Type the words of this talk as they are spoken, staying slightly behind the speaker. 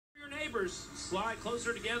neighbors. Slide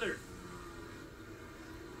closer together.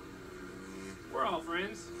 We're all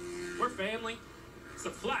friends. We're family. It's the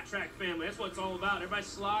flat track family. That's what it's all about. Everybody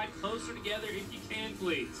slide closer together if you can,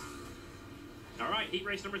 please. All right, heat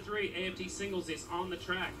race number 3, AFT Singles is on the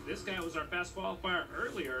track. This guy was our fast qualifier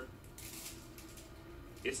earlier.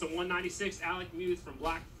 It's the 196 Alec Muth from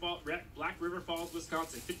Black River Falls,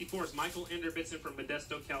 Wisconsin. 54 is Michael Enderbitson from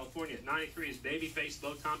Modesto, California. 93 is Babyface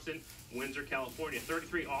Bo Thompson, Windsor, California.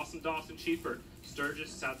 33, Awesome Dawson Schieffer,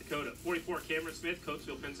 Sturgis, South Dakota. 44, Cameron Smith,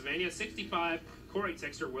 Coatesville, Pennsylvania. 65, Corey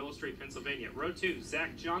Texter, Willow Street, Pennsylvania. Row 2,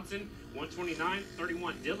 Zach Johnson, 129.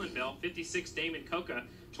 31, Dylan Bell. 56, Damon Coca.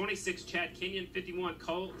 26, Chad Kenyon. 51,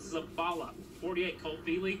 Cole Zabala. 48, Cole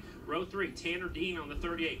Feely. Row 3, Tanner Dean on the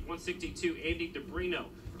 38. 162, Andy DeBrino.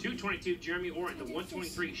 222, Jeremy Orton. The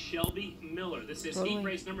 123, Shelby Miller. This is heat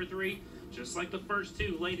race number 3. Just like the first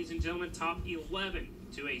 2, ladies and gentlemen, top 11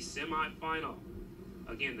 to a semifinal.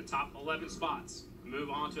 Again, the top 11 spots move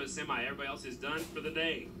on to a semi. Everybody else is done for the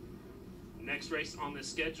day. Next race on the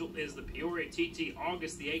schedule is the Peoria TT,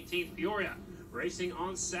 August the 18th. Peoria racing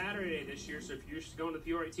on Saturday this year, so if you're going to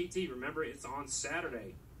Peoria TT, remember it's on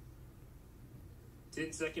Saturday.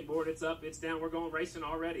 10-second board, it's up, it's down. We're going racing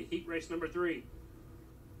already. Heat race number 3.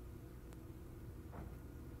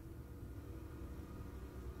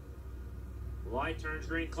 Light turns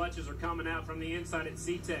green. Clutches are coming out from the inside at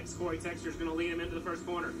C-Tex. Corey Texter's going to lead him into the first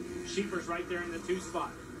corner. Schieffer's right there in the 2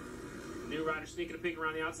 spot. New rider sneaking a peek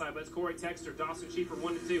around the outside, but it's Corey Texter. Dawson Schieffer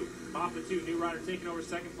 1-2. Off the 2. New rider taking over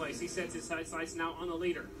second place. He sets his sights now on the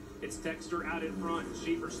leader. It's Texter out in front.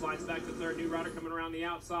 Schieffer slides back to third. New rider coming around the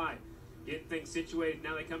outside. Getting things situated.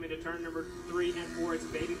 Now they come into turn number 3 and 4. It's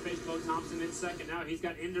Babyface Bo Thompson in second. Now he's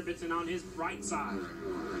got Enderbitson on his right side.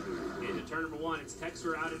 Into turn number 1. It's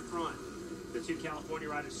Texter out in front. The 2 California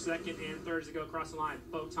riders, second and third, as they go across the line.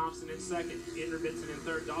 Bo Thompson in second, Enderbitson in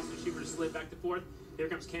third. Dawson Schieffer slid back to fourth. Here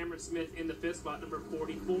comes Cameron Smith in the 5th spot, number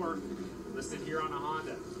 44, listed here on a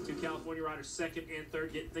Honda. 2 California riders, second and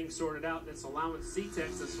third, getting things sorted out. That's allowing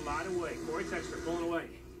C-Tex to slide away. Corey Texter pulling away.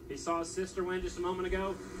 He saw his sister win just a moment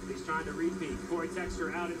ago. He's trying to repeat. Corey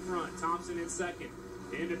Texter out in front. Thompson in second.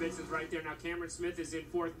 Enderbitson's right there. Now Cameron Smith is in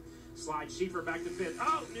fourth. Slide Schieffer back to 5th.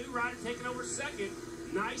 Oh, new rider taking over second.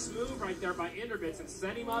 Nice move right there by Enderbitson.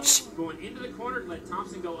 Set him up, going into the corner, let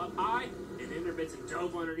Thompson go up high, and Enderbitson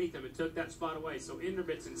dove underneath him and took that spot away. So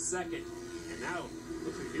Enderbitson second. And now,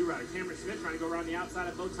 looks like a new rider. Cameron Smith trying to go around the outside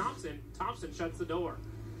of Bo Thompson. Thompson shuts the door.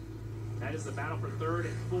 That is the battle for third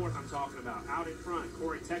and fourth I'm talking about. Out in front,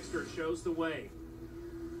 Corey Texter shows the way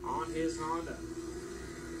on his Honda.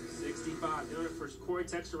 65, doing it for Corey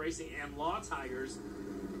Texter Racing and Law Tigers.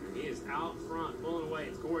 He is out front, pulling away.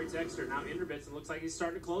 It's Corey Texter. Now Enderbitson looks like he's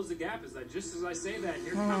starting to close the gap. Just as I say that,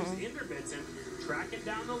 here comes Enderbitson tracking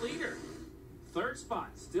down the leader. 3rd spot,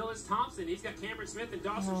 still is Thompson. He's got Cameron Smith and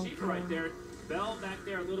Dawson Schieffer right there. Bell back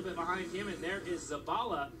there a little bit behind him, and there is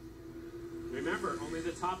Zabala. Remember, only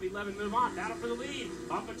the top 11 move on. Battle for the lead.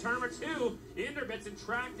 Off of turn number 2, Enderbitson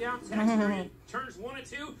tracked down Texter in turns 1 and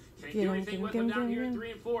 2. Can't do anything with him down here in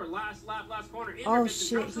 3 and 4. Last lap, last corner. Oh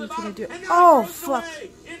shit, he's gonna do it. Oh fuck.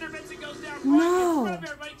 Enderbitson goes down. No. In front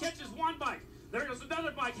of everybody, catches one bike. There goes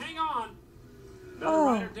another bike. Hang on. Another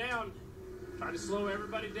rider down. Trying to slow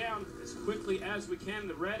everybody down as quickly as we can.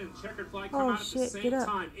 The red and checkered flag come out at the same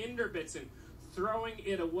time. Enderbitson throwing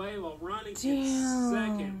it away while running in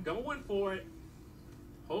second. Going for it.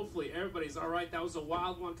 Hopefully everybody's all right. That was a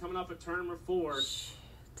wild one coming up at turn number 4. Shit.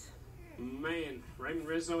 Man, Raymond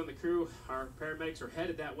Rizzo and the crew, our paramedics, are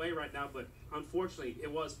headed that way right now, but unfortunately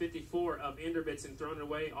it was 54 of Enderbitson thrown it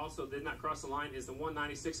away. Also did not cross the line is the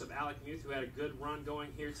 196 of Alec Muth, who had a good run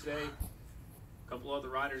going here today. A couple other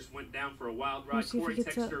riders went down for a wild ride. Corey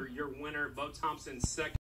Texter, your winner. Bo Thompson, second.